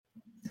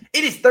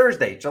It is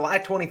Thursday, July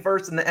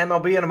 21st in the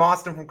MLB, and I'm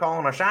Austin from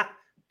Calling Our Shot.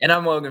 And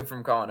I'm Logan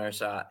from Calling Our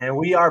Shot. And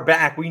we are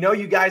back. We know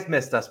you guys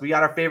missed us. We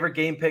got our favorite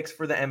game picks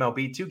for the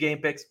MLB. 2 game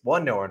picks,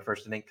 1 no run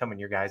first inning coming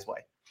your guys' way.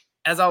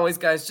 As always,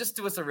 guys, just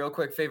do us a real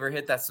quick favor.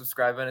 Hit that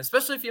subscribe button,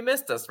 especially if you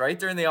missed us, right?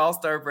 During the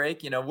All-Star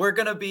break. We're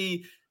going to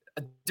be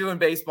doing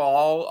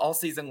baseball all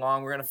season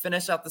long. We're going to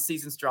finish out the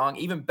season strong,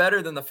 even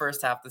better than the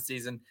first half of the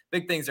season.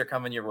 Big things are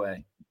coming your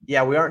way.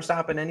 Yeah, we aren't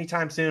stopping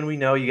anytime soon. We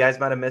know you guys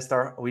might have missed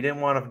we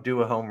didn't want to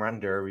do a home run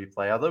derby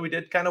replay, although we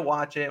did kind of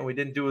watch it and we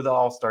didn't do the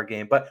All-Star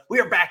game. But we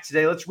are back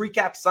today. Let's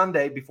recap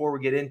Sunday before we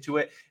get into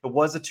it. It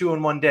was a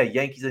 2-in-1 day.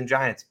 Yankees and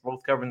Giants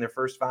both covering their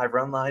first 5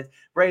 run lines.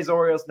 Braves,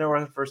 Orioles, no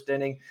run first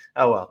inning.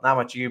 Oh, well, not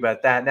much you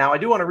about that. Now, I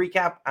do want to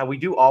recap. We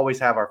do always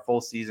have our full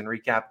season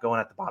recap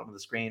going at the bottom of the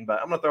screen, but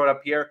I'm going to throw it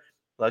up here.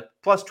 Look,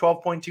 plus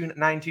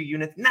 12.292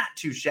 units. Not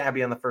too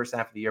shabby on the first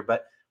half of the year,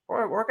 but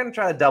we're going to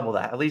try to double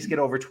that, at least get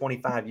over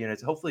 25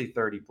 units, hopefully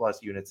 30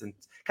 plus units, and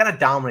kind of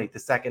dominate the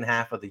second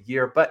half of the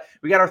year. But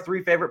we got our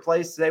 3 favorite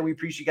plays today. We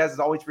appreciate you guys as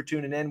always for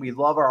tuning in. We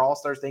love our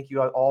All-Stars. Thank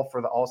you all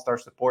for the All-Star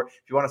support.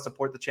 If you want to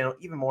support the channel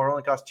even more, it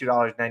only costs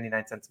 $2.99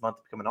 a month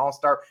to become an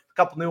All-Star. A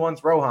couple new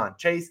ones, Rohan,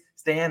 Chase,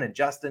 Stan, and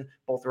Justin,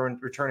 both are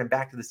returning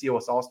back to the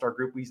COS All-Star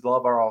group. We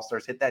love our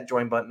All-Stars. Hit that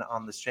join button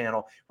on this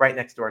channel right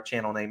next to our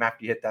channel name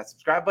after you hit that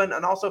subscribe button.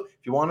 And also,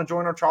 if you want to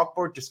join our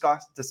chalkboard,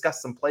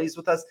 discuss some plays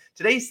with us.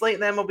 Today's slate in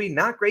the MLB,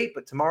 not great,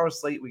 but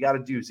tomorrow's slate, we got a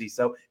doozy.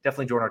 So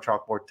definitely join our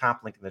chalkboard.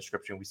 Top link in the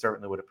description. We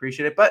certainly would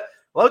appreciate it. But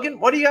Logan,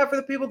 what do you got for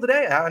the people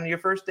today on your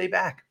first day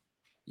back?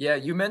 Yeah,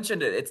 you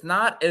mentioned it. It's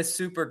not a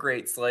super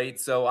great slate,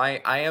 so I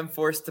am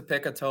forced to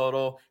pick a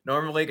total.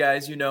 Normally,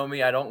 guys, you know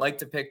me, I don't like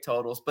to pick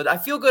totals, but I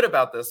feel good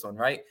about this one,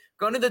 right?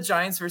 Going to the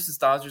Giants versus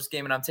Dodgers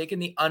game, and I'm taking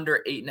the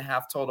under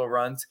 8.5 total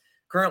runs.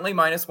 Currently,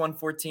 minus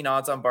 114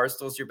 odds on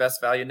Barstool's your best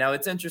value. Now,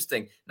 it's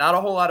interesting. Not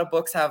a whole lot of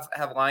books have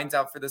lines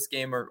out for this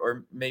game,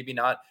 or maybe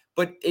not,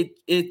 but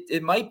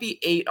it might be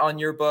 8 on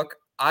your book.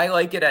 I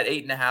like it at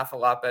 8.5 a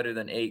lot better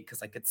than 8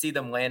 because I could see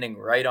them landing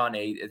right on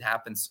 8. It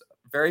happens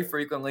very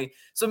frequently.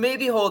 So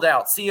maybe hold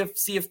out, see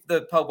if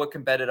the public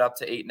can bet it up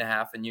to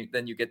 8.5 and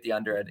then you get the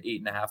under at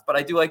 8.5. But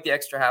I do like the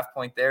extra half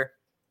point there.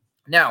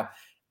 Now,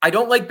 I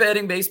don't like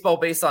betting baseball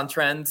based on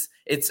trends.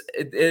 It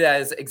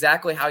is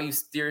exactly how you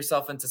steer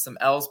yourself into some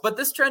L's, but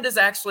this trend is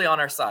actually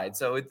on our side.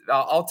 So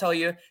I'll tell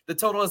you, the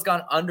total has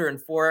gone under in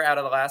 4 out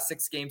of the last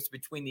 6 games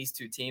between these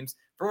two teams.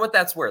 For what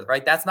that's worth,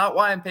 right? That's not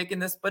why I'm picking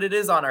this, but it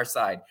is on our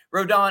side.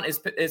 Rodon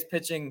is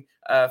pitching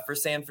for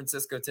San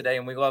Francisco today,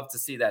 and we love to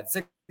see that.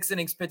 6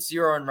 innings pitched,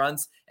 0 earned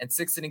runs, and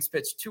 6 innings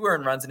pitched, 2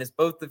 earned runs in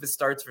both of his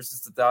starts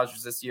versus the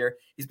Dodgers this year.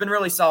 He's been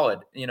really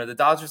solid. The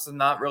Dodgers have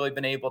not really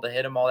been able to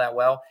hit him all that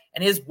well,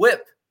 and his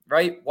whip,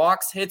 right?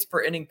 Walks, hits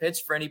per inning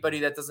pitched, for anybody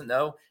that doesn't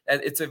know,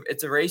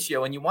 it's a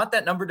ratio, and you want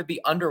that number to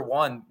be under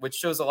 1, which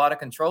shows a lot of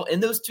control. In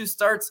those 2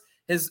 starts,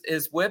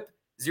 his whip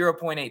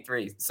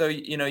 0.83. So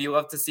you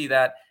love to see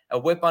that. A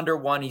whip under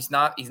 1. He's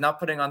not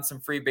putting on some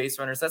free base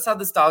runners. That's how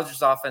the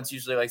Dodgers offense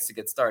usually likes to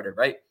get started,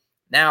 right?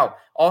 Now,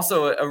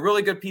 also a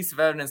really good piece of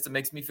evidence that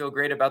makes me feel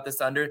great about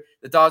this under,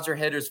 the Dodger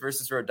hitters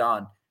versus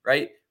Rodon,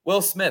 right?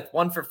 Will Smith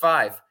 1 for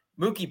 5.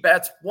 Mookie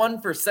Betts 1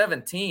 for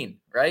 17,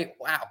 right?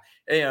 Wow.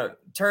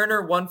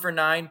 Turner 1 for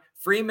 9.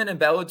 Freeman and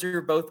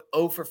Bellinger both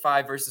 0 for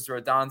 5 versus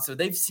Rodon. So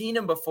they've seen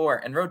him before,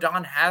 and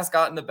Rodon has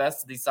gotten the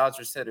best of these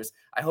Dodgers hitters.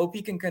 I hope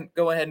he can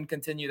go ahead and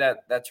continue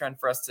that trend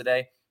for us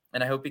today,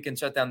 and I hope he can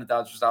shut down the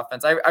Dodgers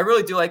offense. I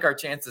really do like our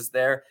chances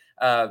there,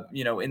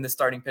 in the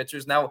starting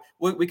pitchers. Now,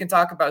 we can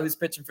talk about who's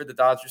pitching for the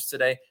Dodgers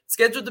today. It's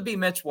scheduled to be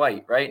Mitch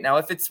White, right? Now,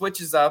 if it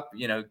switches up,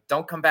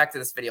 don't come back to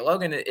this video.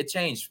 Logan, it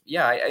changed.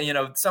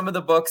 Yeah, some of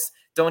the books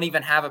don't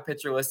even have a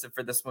pitcher listed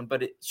for this one,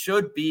 but it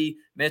should be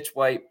Mitch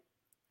White.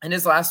 In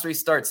his last 3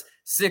 starts,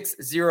 6,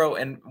 0,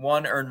 and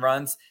 1 earned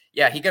runs.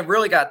 Yeah, he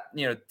really got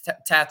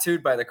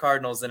tattooed by the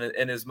Cardinals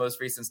in his most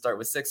recent start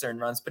with 6 earned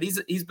runs. But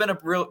he's been a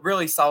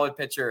really solid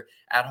pitcher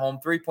at home,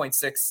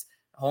 3.6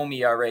 home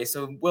ERA.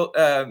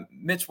 So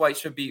Mitch White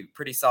should be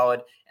pretty solid.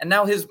 And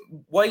now his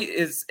White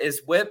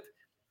is whip.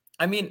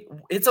 I mean,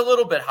 it's a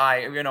little bit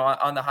high,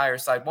 on the higher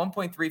side.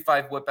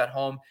 1.35 whip at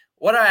home.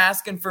 What I'm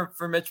asking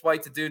for Mitch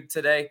White to do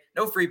today,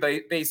 no free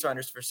base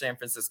runners for San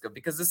Francisco,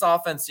 because this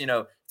offense,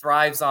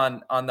 thrives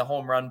on the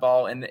home run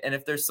ball. And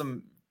if there's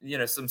some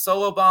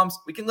solo bombs,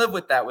 we can live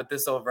with that with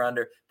this over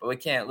under, but we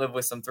can't live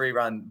with some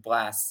 3-run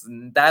blasts.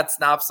 And that's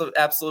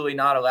absolutely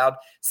not allowed.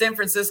 San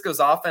Francisco's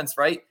offense,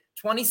 right?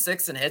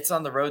 26 in hits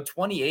on the road,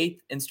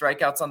 28 in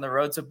strikeouts on the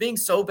road. So being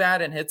so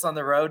bad in hits on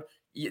the road,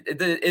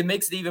 it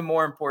makes it even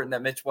more important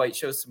that Mitch White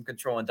shows some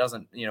control and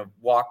doesn't,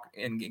 walk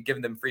and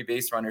give them free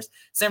base runners.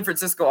 San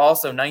Francisco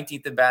also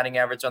 19th in batting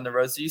average on the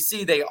road. So you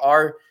see they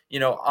are,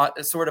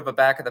 sort of a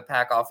back of the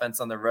pack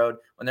offense on the road.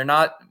 When they're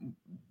not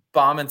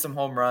bombing some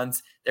home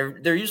runs,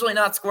 they're usually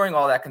not scoring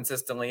all that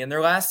consistently. In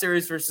their last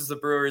series versus the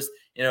Brewers,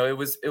 it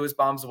was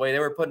bombs away. They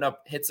were putting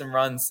up hits and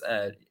runs,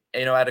 at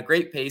a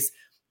great pace.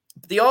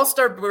 But the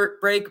All-Star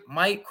break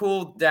might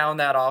cool down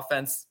that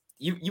offense.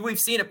 we've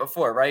seen it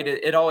before, right?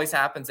 It always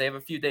happens. They have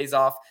a few days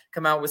off,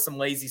 come out with some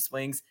lazy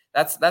swings.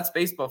 That's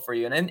baseball for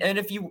you. And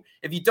if you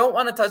don't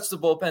want to touch the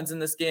bullpens in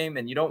this game,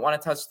 and you don't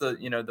want to touch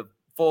the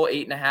full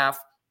 8.5,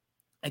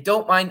 I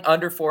don't mind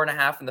under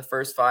 4.5 in the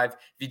first 5 if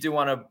you do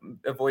want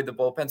to avoid the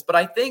bullpens. But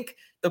I think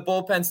the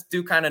bullpens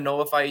do kind of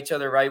nullify each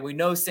other, right? We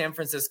know San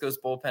Francisco's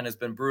bullpen has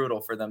been brutal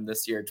for them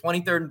this year,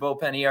 23rd in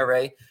bullpen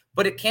ERA,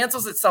 but it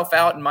cancels itself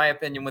out, in my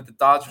opinion, with the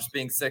Dodgers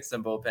being 6th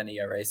in bullpen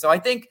ERA. So I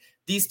think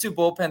these two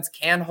bullpens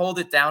can hold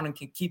it down and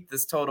can keep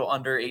this total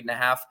under 8.5.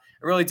 I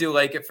really do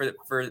like it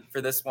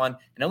for this one.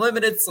 In a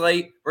limited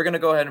slate, we're going to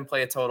go ahead and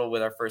play a total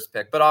with our first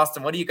pick. But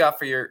Austin, what do you got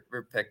for your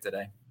pick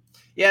today?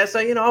 Yeah, so,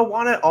 I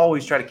want to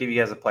always try to give you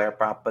guys a player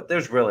prop, but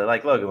there's really,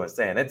 like Logan was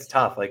saying, it's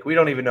tough. Like, we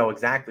don't even know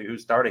exactly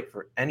who's starting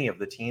for any of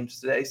the teams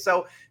today.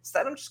 So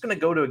instead, I'm just going to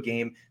go to a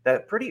game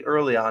that pretty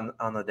early on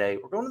the day.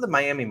 We're going to the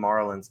Miami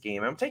Marlins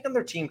game. I'm taking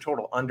their team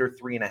total under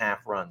 3.5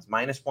 runs,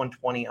 minus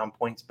 120 on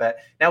PointsBet.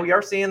 Now, we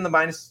are seeing the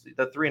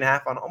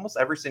 3.5 on almost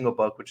every single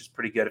book, which is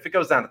pretty good. If it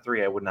goes down to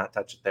 3, I would not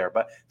touch it there,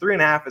 but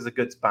 3.5 is a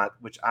good spot,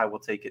 which I will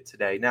take it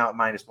today. Now at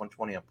minus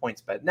 120 on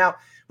PointsBet. Now,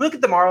 look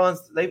at the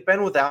Marlins. They've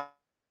been without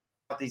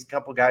these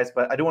couple guys,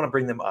 but I do want to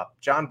bring them up.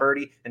 Jon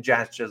Berti and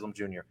Jazz Chisholm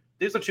Jr.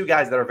 These are two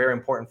guys that are very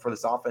important for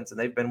this offense, and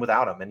they've been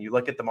without them. And you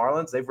look at the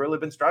Marlins, they've really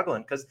been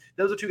struggling because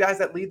those are two guys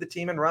that lead the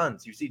team in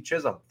runs. You see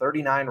Chisholm,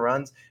 39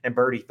 runs, and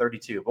Berti,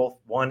 32, both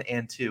 1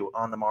 and 2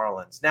 on the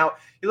Marlins. Now,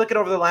 you look at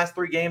over the last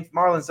 3 games,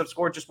 Marlins have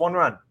scored just 1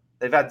 run.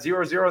 They've had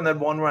 0-0 and then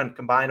 1 run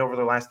combined over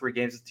their last 3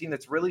 games. It's a team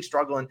that's really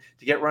struggling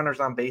to get runners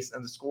on base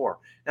and to score.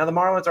 Now, the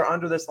Marlins are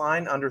under this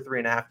line, under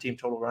 3.5 team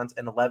total runs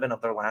in 11 of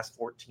their last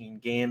 14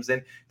 games.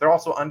 And they're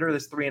also under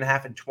this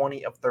 3.5 in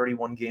 20 of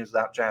 31 games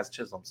without Jazz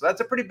Chisholm. So that's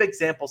a pretty big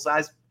sample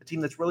size. A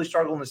team that's really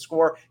struggling to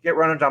score, get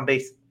runners on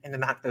base, and to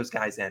knock those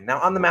guys in.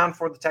 Now, on the mound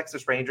for the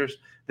Texas Rangers,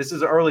 this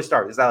is an early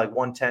start. This is at like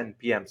 1:10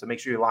 p.m., so make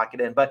sure you lock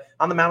it in. But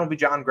on the mound will be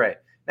Jon Gray.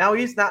 Now,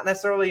 he's not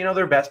necessarily,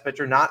 their best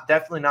pitcher,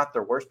 definitely not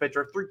their worst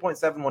pitcher.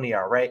 3.71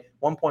 ERA,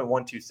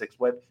 1.126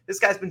 WHIP. This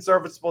guy's been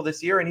serviceable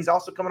this year, and he's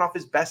also coming off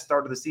his best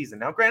start of the season.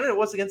 Now, granted, it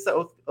was against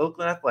the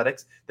Oakland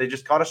Athletics. They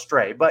just caught a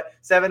stray, but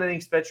 7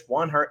 innings pitched,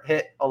 1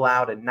 hit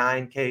allowed, and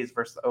 9 Ks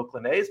versus the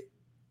Oakland A's.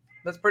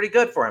 That's pretty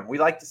good for him. We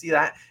like to see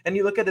that. And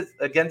you look at it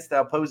against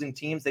the opposing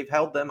teams, they've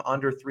held them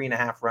under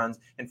 3.5 runs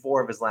in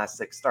 4 of his last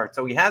 6 starts.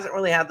 So he hasn't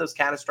really had those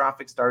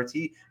catastrophic starts.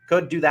 He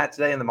could do that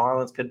today, and the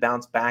Marlins could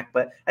bounce back,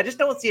 but I just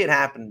don't see it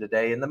happen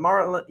today. And the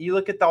Marlins, you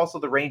look at also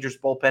the Rangers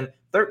bullpen,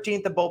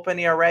 13th in bullpen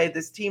ERA.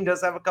 This team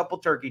does have a couple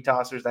turkey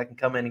tossers that can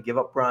come in and give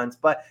up runs,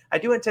 but I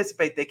do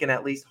anticipate they can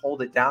at least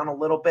hold it down a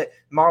little bit.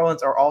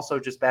 Marlins are also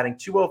just batting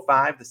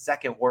 .205, the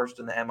second worst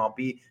in the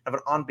MLB, have an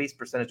on-base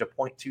percentage of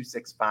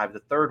 .265, the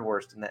third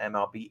worst in the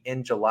MLB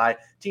in July.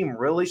 Team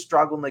really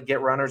struggling to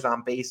get runners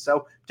on base,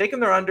 so taking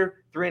their under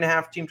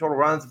 3.5 team total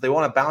runs. If they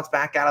want to bounce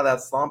back out of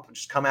that slump,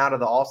 just come out of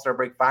the All-Star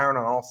break firing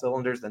on all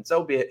cylinders, then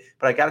so be it.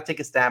 But I got to take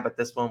a stab at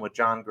this one with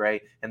Jon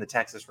Gray and the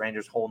Texas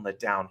Rangers holding it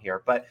down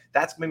here. But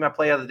that's going to be my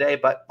play of the day.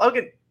 But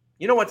Logan,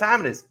 you know what time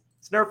it is.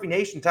 It's Nerfy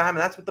Nation time, and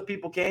that's what the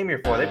people came here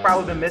for. They've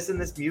probably been missing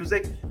this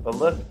music, but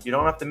look, you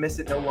don't have to miss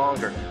it no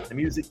longer. The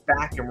music's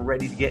back, and we're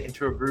ready to get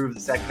into a groove the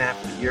second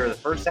half of the year. The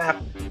first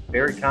half,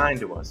 very kind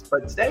to us.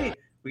 But today,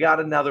 we got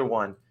another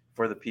one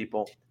for the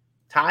people.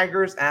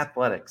 Tigers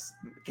Athletics,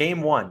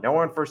 game 1,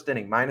 nowhere in first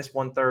inning, minus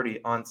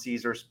 130 on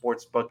Caesar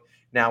Sportsbook.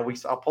 Now,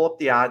 I'll pull up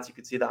the odds. You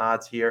can see the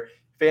odds here.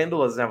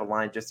 FanDuel doesn't have a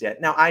line just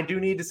yet. Now, I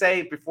do need to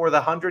say before the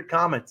 100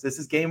 comments, this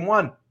is game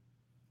 1.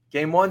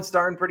 Game 1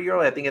 starting pretty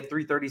early, I think at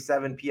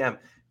 3:37 p.m.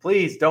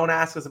 Please don't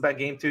ask us about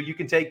game 2. You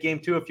can take game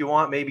 2 if you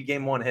want. Maybe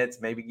game 1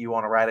 hits. Maybe you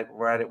want to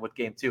ride it with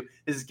game 2.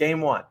 This is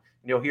game 1, and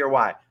you'll hear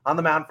why. On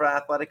the mound for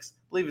Athletics,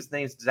 I believe his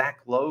name's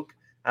Zach Logue.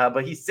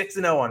 But he's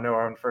 6-0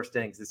 on first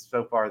innings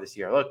so far this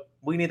year. Look,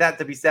 we need that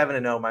to be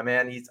 7-0, my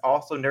man. He's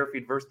also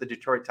nerfed versus the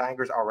Detroit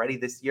Tigers already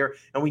this year.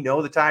 And we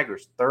know the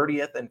Tigers,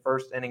 30th in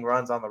first inning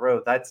runs on the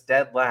road. That's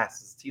dead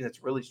last. It's a team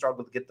that's really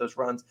struggled to get those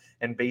runs.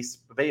 And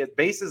bases,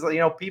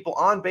 people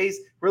on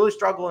base really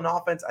struggle in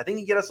offense. I think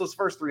he can get us those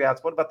first 3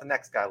 outs. What about the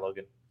next guy,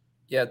 Logan?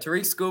 Yeah,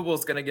 Tariq Skubal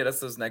is going to get us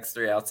those next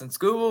 3 outs. And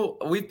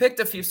Skubal, we've picked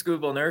a few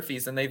Skubal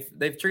nerfies, and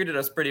they've treated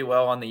us pretty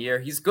well on the year.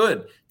 He's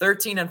good.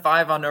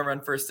 13-5 on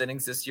no-run first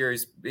innings this year.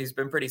 He's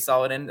been pretty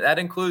solid, and that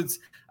includes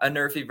a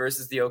nerfie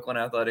versus the Oakland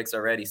Athletics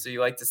already. So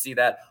you like to see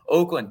that.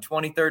 Oakland,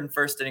 23rd in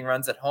first inning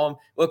runs at home.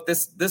 Look,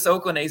 this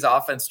Oakland A's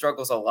offense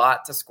struggles a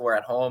lot to score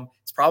at home.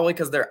 It's probably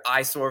because they're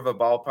eyesore of a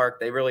ballpark.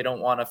 They really don't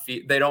want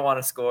to they don't want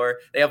to score.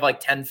 They have like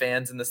 10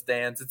 fans in the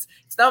stands. It's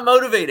not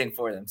motivating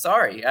for them.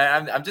 Sorry.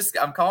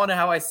 I'm calling it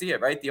how I see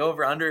it, right? The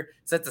over-under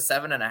set to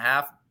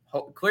 7.5.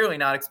 Clearly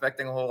not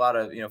expecting a whole lot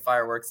of,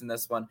 fireworks in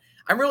this one.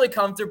 I'm really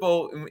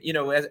comfortable,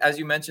 as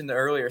you mentioned the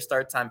earlier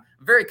start time,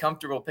 I'm very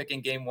comfortable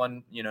picking game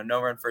 1,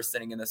 no-run first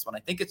inning in this one. I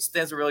think it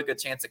stands a really good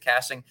chance of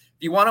cashing. If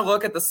you want to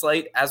look at the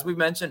slate, as we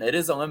mentioned, it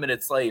is a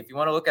limited slate. If you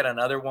want to look at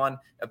another one,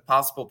 a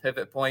possible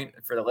pivot point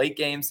for the late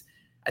games,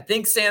 I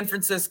think San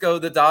Francisco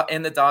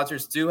and the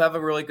Dodgers do have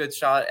a really good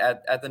shot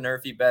at the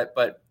nerfy bet,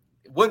 but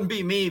wouldn't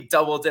be me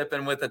double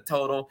dipping with a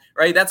total,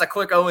 right? That's a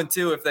quick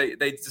 0-2 if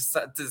they just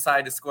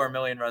decide to score a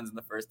million runs in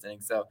the first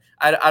inning. So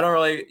I don't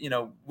really,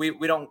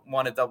 we don't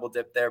want to double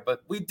dip there,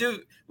 but we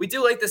do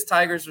like this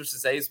Tigers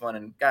versus A's one.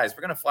 And guys,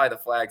 we're gonna fly the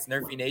flags.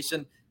 Nerfy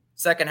Nation,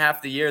 second half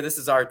of the year, this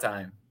is our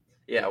time.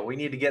 Yeah, we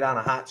need to get on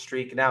a hot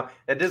streak. Now,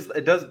 it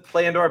does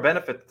play into our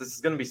benefit. This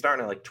is going to be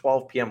starting at like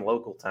 12 p.m.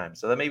 local time.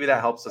 So maybe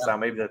that helps us out.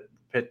 Maybe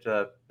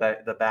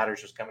the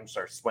batters just come and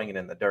start swinging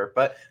in the dirt.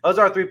 But those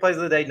are our 3 plays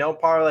of the day. No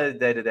parlay of the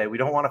day today. We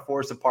don't want to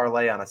force a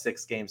parlay on a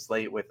 6-game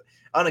slate with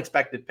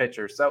unexpected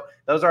pitchers. So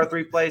those are our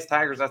 3 plays.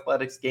 Tigers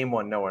Athletics, game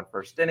 1, no one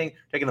first inning.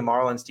 Taking the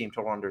Marlins team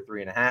total under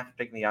 3.5.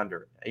 Taking the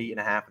under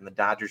 8.5 in the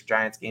Dodgers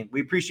Giants game.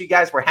 We appreciate you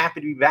guys. We're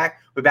happy to be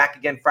back. We're back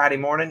again Friday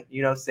morning.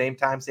 Same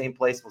time, same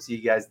place. We'll see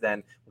you guys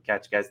then. We'll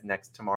catch you guys next tomorrow.